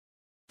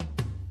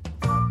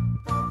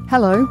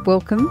Hello,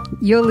 welcome.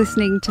 You're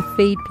listening to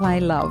Feed, Play,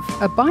 Love,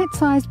 a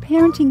bite-sized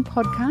parenting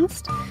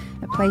podcast,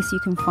 a place you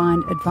can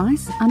find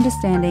advice,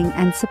 understanding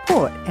and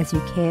support as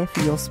you care for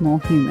your small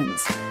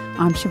humans.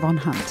 I'm Siobhan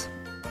Hunt.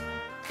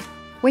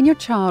 When your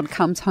child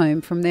comes home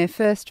from their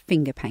first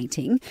finger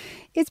painting,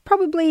 it's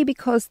probably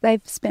because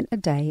they've spent a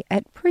day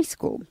at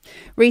preschool.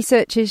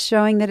 Research is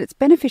showing that it's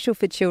beneficial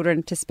for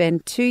children to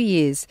spend 2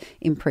 years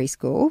in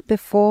preschool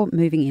before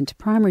moving into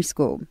primary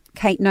school.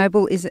 Kate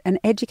Noble is an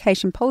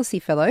Education Policy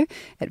Fellow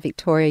at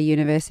Victoria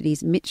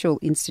University's Mitchell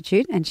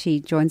Institute, and she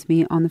joins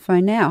me on the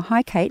phone now.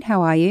 Hi, Kate.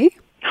 How are you?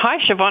 Hi,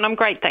 Siobhan. I'm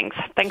great, thanks.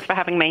 Thanks for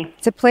having me.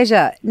 It's a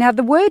pleasure. Now,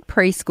 the word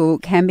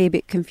preschool can be a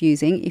bit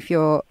confusing if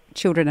your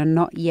children are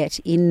not yet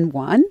in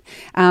one.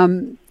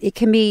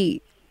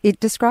 It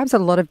describes a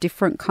lot of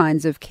different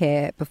kinds of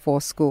care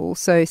before school.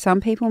 So some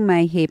people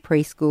may hear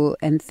preschool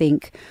and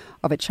think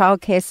of a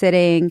childcare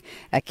setting,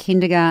 a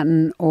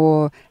kindergarten,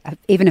 or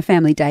even a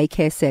family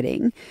daycare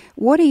setting.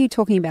 What are you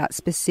talking about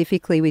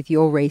specifically with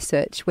your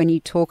research when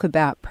you talk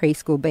about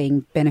preschool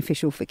being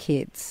beneficial for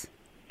kids?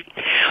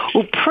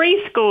 Well,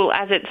 preschool,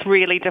 as it's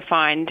really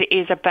defined,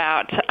 is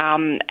about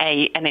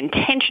an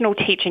intentional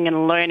teaching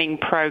and learning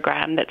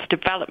program that's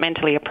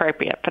developmentally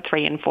appropriate for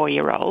 3 and 4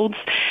 year olds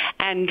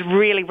and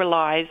really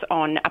relies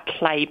on a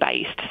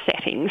play-based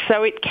setting.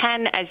 So it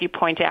can, as you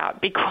point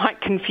out, be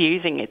quite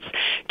confusing. It's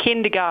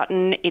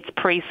kindergarten, it's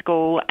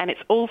preschool, and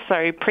it's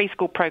also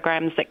preschool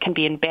programs that can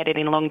be embedded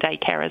in long day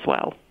care as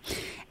well.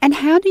 And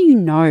how do you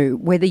know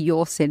whether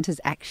your centre's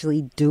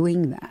actually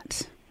doing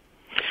that?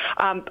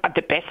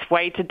 The best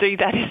way to do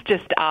that is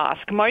just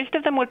ask. Most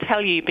of them will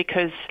tell you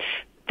because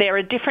there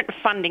are different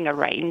funding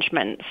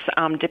arrangements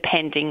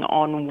depending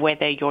on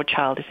whether your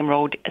child is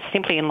enrolled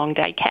simply in long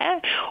day care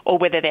or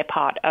whether they're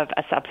part of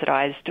a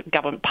subsidised,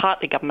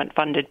 partly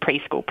government-funded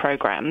preschool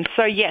program.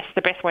 So yes,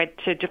 the best way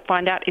to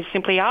find out is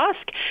simply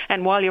ask,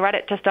 and while you're at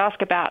it, just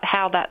ask about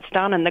how that's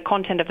done and the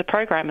content of the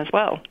program as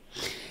well.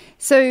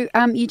 So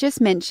you just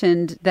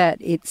mentioned that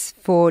it's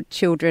for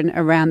children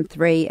around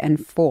 3 and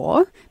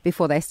 4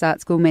 before they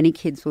start school. Many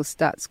kids will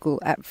start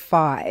school at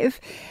 5.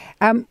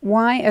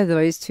 Why are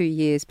those 2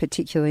 years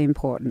particularly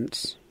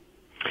important?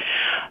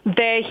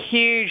 They're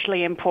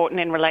hugely important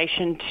in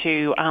relation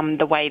to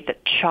the way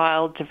that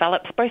child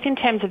develops, both in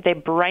terms of their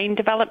brain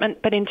development,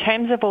 but in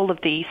terms of all of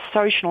the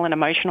social and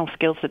emotional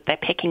skills that they're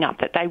picking up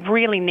that they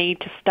really need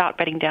to start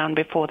bedding down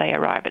before they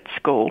arrive at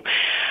school.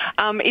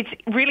 It's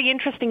really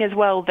interesting as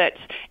well that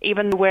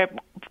even where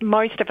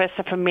most of us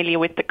are familiar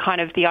with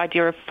the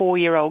idea of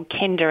 4-year-old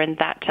kinder and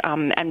that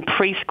and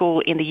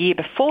preschool in the year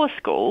before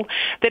school,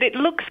 that it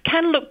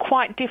can look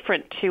quite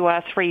different to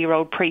a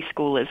 3-year-old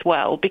preschool as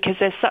well, because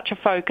there's such a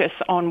focus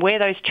on where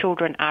those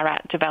children are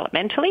at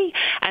developmentally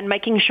and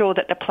making sure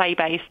that the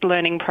play-based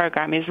learning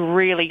program is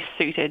really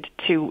suited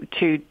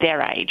to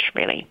their age,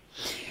 really.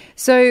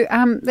 So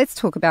let's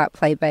talk about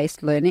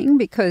play-based learning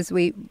because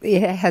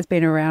it has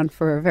been around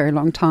for a very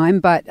long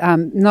time, but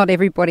not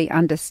everybody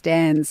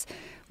understands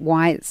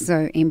why it's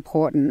so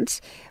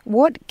important.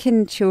 What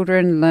can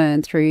children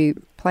learn through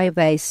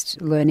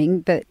play-based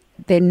learning that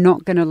they're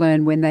not going to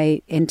learn when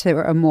they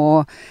enter a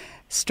more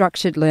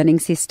structured learning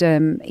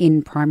system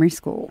in primary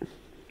school?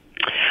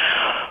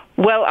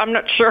 Well, I'm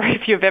not sure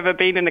if you've ever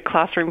been in a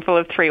classroom full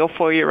of 3 or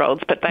 4 year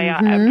olds, but they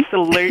are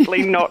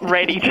absolutely not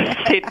ready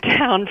to sit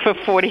down for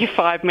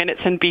 45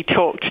 minutes and be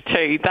talked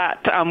to.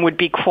 That would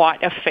be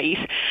quite a feat.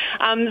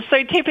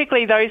 So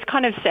typically those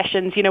kind of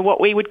sessions,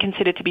 what we would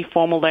consider to be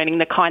formal learning,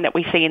 the kind that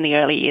we see in the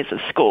early years of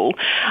school,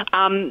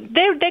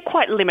 they're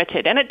quite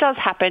limited. And it does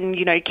happen,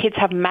 kids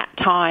have mat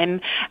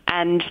time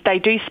and they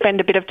do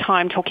spend a bit of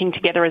time talking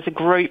together as a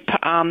group.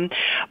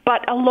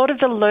 But a lot of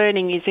the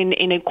learning is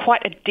in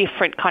quite a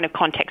different kind of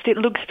context. It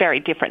looks very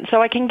different.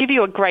 So I can give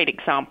you a great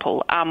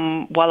example.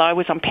 While I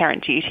was on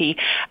parent duty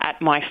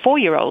at my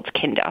 4-year-old's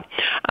kinder,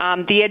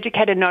 the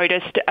educator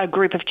noticed a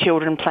group of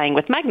children playing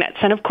with magnets.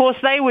 And of course,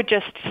 they were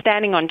just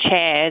standing on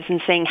chairs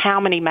and seeing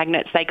how many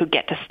magnets they could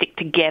get to stick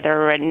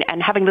together and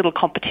having little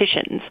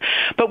competitions.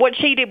 But what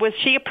she did was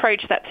she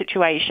approached that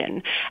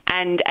situation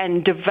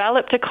and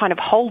developed a kind of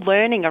whole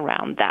learning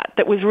around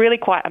that was really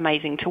quite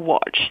amazing to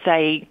watch.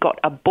 They got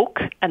a book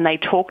and they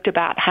talked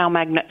about how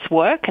magnets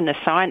work and the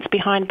science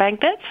behind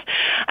magnets.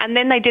 And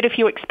then they did a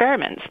few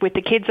experiments with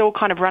the kids all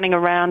kind of running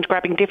around,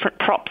 grabbing different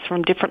props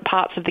from different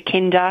parts of the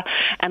kinder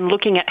and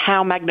looking at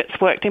how magnets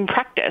worked in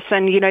practice.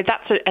 And,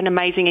 that's an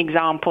amazing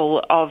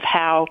example of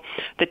how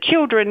the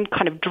children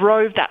kind of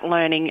drove that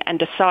learning and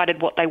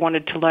decided what they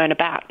wanted to learn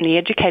about. And the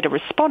educator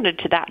responded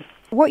to that.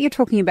 What you're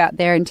talking about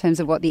there in terms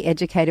of what the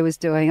educator was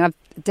doing, I've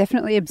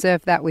definitely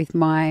observed that with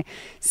my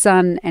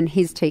son and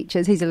his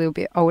teachers. He's a little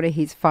bit older,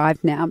 he's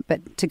 5 now,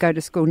 but to go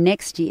to school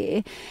next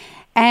year.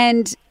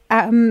 And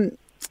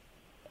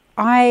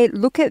I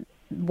look at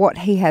what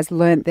he has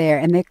learnt there,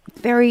 and they're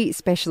very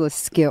specialist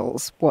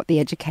skills, what the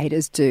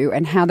educators do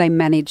and how they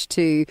manage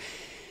to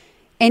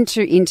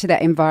enter into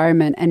that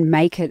environment and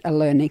make it a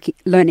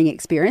learning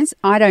experience.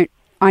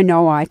 I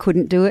know I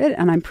couldn't do it,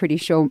 and I'm pretty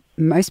sure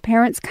most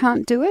parents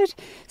can't do it.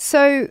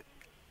 So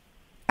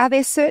are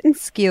there certain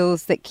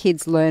skills that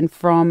kids learn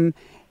from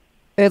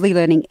early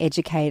learning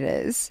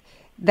educators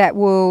that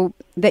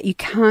you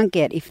can't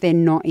get if they're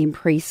not in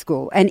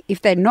preschool? And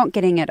if they're not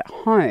getting it at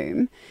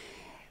home,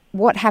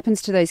 what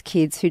happens to those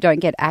kids who don't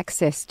get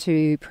access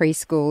to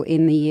preschool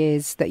in the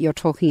years that you're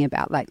talking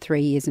about, like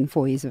 3 years and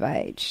 4 years of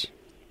age?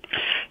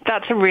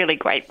 That's a really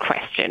great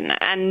question.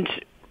 And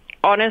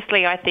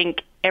honestly, I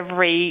think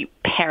every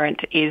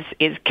parent is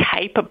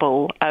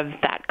capable of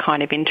that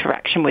kind of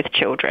interaction with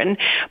children.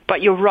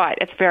 But you're right,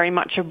 it's very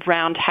much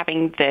around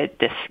having the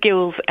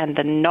skills and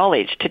the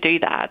knowledge to do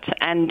that.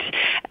 And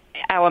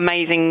our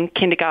amazing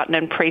kindergarten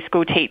and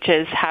preschool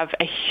teachers have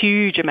a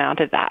huge amount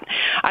of that.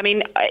 I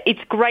mean,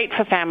 it's great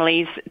for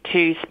families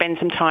to spend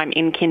some time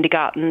in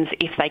kindergartens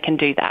if they can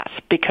do that,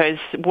 because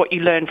what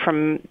you learn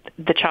from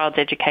the child's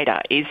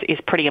educator is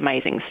pretty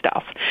amazing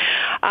stuff.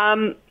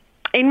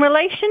 In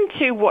relation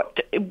to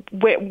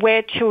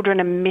where children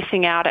are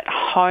missing out at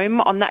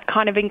home on that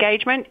kind of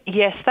engagement,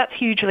 yes, that's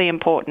hugely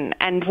important.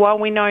 And while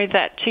we know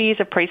that 2 years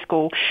of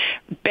preschool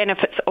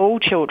benefits all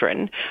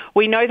children,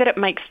 we know that it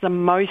makes the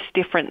most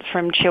difference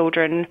from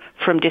children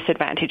from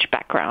disadvantaged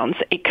backgrounds.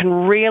 It can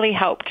really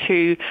help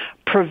to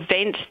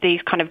prevent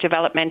these kind of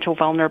developmental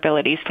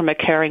vulnerabilities from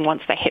occurring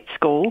once they hit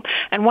school.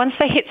 And once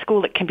they hit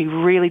school, it can be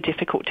really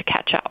difficult to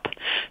catch up.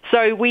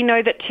 So we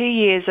know that 2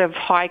 years of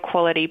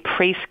high-quality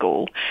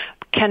preschool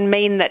can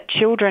mean that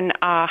children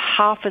are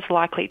half as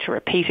likely to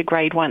repeat a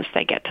grade once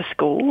they get to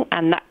school,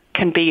 and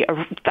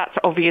that's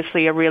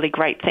obviously a really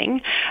great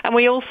thing. And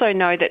we also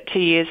know that 2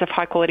 years of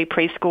high-quality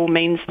preschool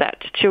means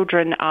that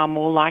children are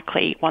more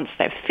likely, once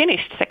they've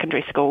finished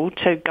secondary school,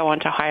 to go on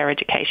to higher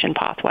education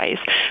pathways.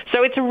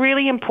 So it's a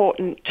really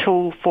important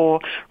tool for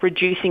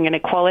reducing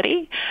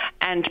inequality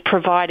and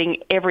providing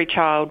every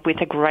child with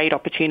a great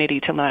opportunity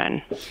to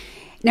learn.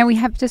 Now, we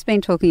have just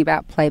been talking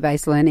about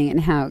play-based learning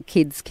and how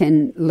kids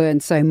can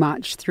learn so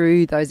much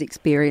through the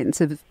experience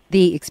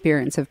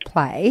of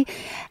play.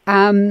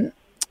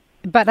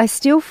 But I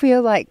still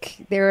feel like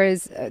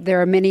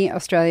there are many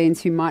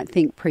Australians who might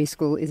think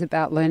preschool is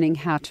about learning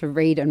how to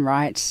read and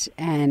write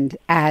and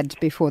add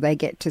before they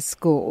get to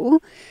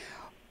school.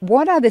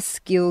 What are the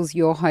skills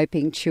you're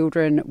hoping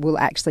children will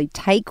actually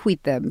take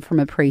with them from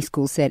a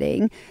preschool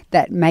setting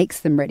that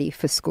makes them ready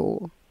for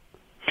school?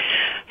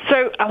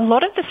 So a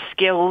lot of the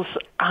skills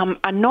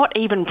are not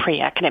even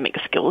pre-academic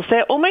skills.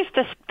 They're almost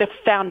the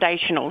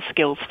foundational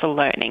skills for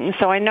learning.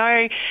 So I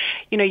know,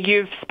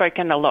 you've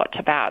spoken a lot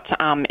about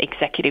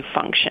executive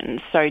functions,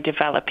 so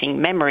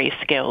developing memory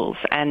skills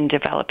and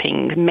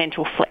developing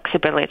mental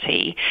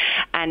flexibility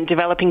and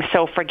developing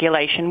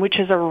self-regulation, which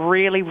is a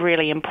really,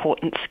 really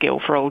important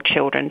skill for all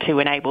children to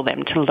enable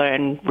them to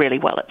learn really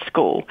well at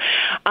school.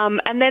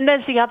 And then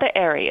there's the other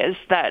areas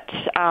that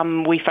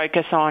we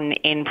focus on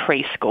in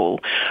preschool,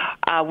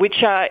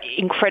 which are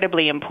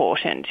incredibly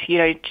important.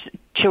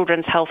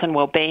 Children's health and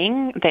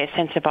well-being, their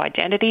sense of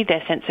identity,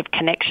 their sense of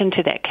connection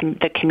to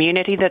the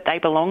community that they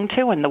belong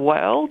to and the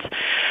world,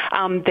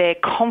 their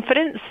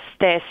confidence,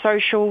 their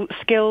social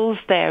skills,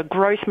 their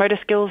gross motor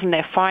skills and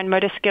their fine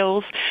motor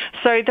skills.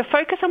 So the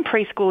focus on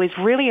preschool is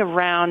really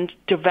around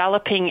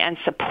developing and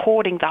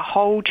supporting the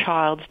whole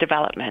child's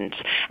development.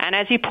 And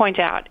as you point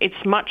out,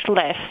 it's much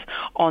less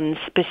on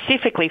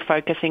specifically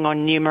focusing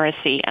on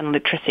numeracy and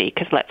literacy,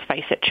 because let's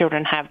face it,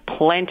 children have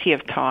plenty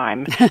of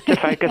time to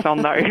focus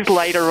on those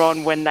later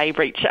on when they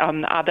reach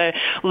other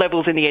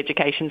levels in the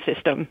education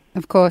system.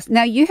 Of course.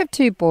 Now, you have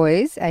two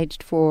boys,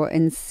 aged 4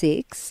 and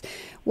 6.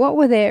 What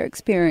were their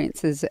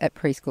experiences at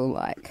preschool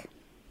like?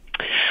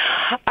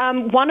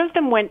 One of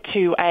them went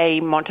to a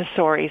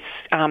Montessori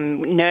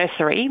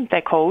nursery,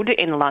 they're called,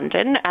 in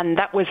London, and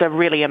that was a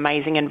really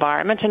amazing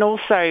environment, and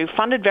also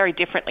funded very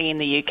differently in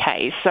the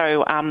UK.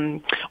 So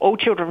all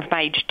children from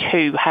age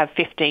 2 have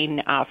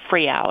 15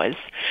 free hours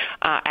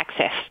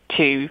access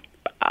to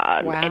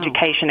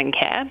education and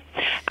care.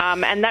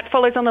 And that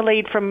follows on the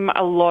lead from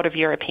a lot of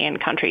European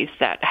countries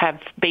that have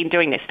been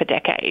doing this for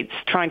decades,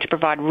 trying to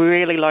provide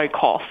really low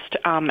cost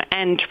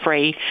and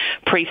free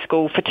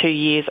preschool for 2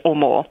 years or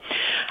more.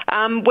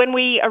 When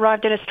we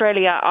arrived in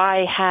Australia,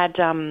 I had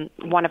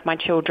one of my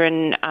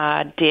children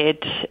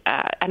did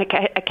an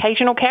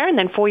occasional care and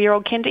then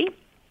 4-year-old kindy.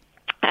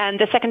 And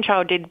the second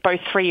child did both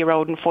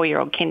 3-year-old and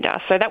 4-year-old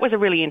kinder. So that was a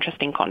really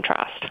interesting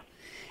contrast.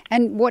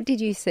 And what did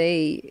you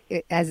see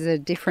as a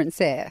difference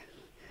there?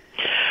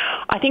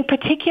 I think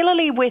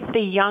particularly with the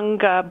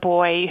younger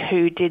boy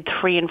who did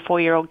 3- and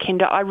 4-year-old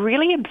kinder, I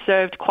really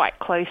observed quite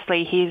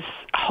closely his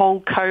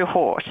whole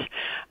cohort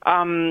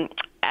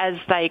as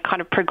they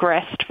kind of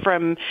progressed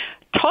from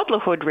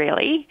toddlerhood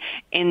really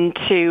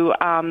into,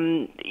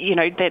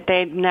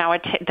 they're now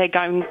they're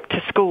going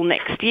to school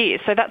next year.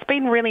 So that's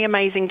been really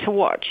amazing to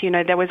watch.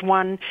 There was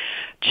one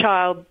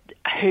child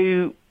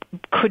who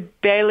could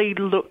barely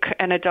look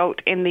an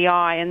adult in the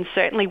eye and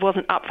certainly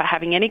wasn't up for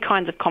having any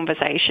kinds of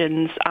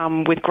conversations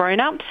with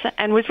grown-ups,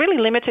 and was really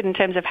limited in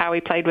terms of how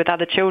he played with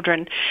other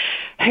children,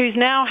 who's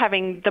now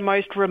having the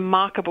most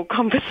remarkable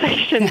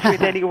conversations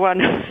with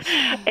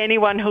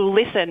anyone who'll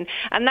listen.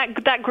 And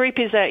that group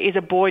is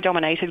a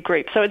boy-dominated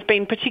group, so it's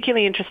been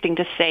particularly interesting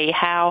to see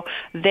how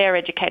their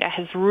educator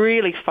has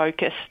really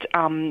focused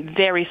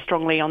very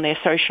strongly on their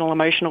social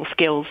emotional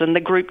skills and the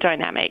group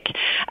dynamic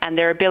and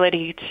their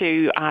ability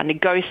to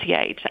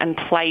negotiate and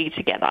play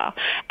together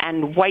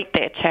and wait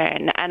their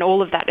turn. And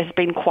all of that has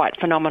been quite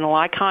phenomenal.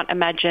 I can't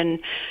imagine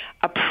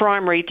a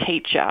primary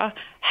teacher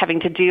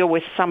having to deal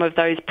with some of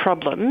those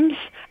problems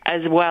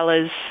as well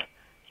as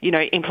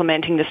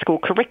implementing the school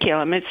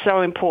curriculum. It's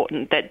so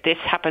important that this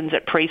happens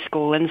at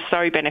preschool and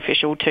so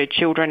beneficial to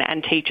children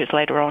and teachers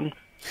later on.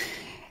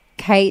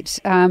 Kate,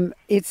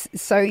 it's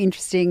so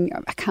interesting.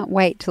 I can't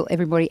wait till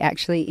everybody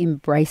actually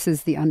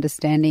embraces the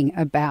understanding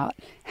about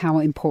how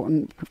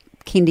important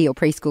kindy or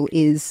preschool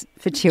is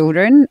for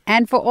children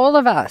and for all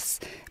of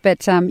us.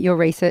 But your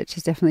research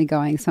is definitely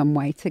going some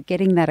way to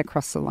getting that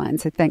across the line.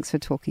 So thanks for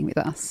talking with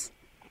us.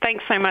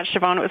 Thanks so much,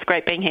 Siobhan. It was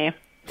great being here.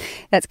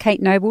 That's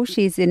Kate Noble.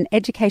 She's an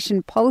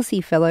Education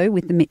Policy Fellow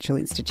with the Mitchell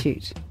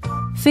Institute.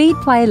 Feed,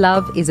 Play,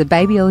 Love is a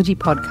babyology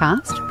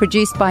podcast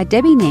produced by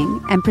Debbie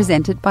Ning and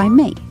presented by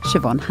me,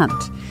 Siobhan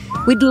Hunt.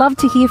 We'd love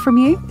to hear from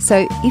you,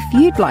 so if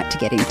you'd like to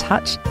get in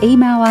touch,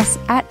 email us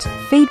at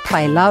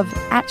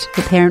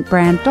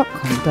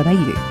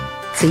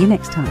feedplaylove@theparentbrand.com.au. See you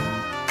next time.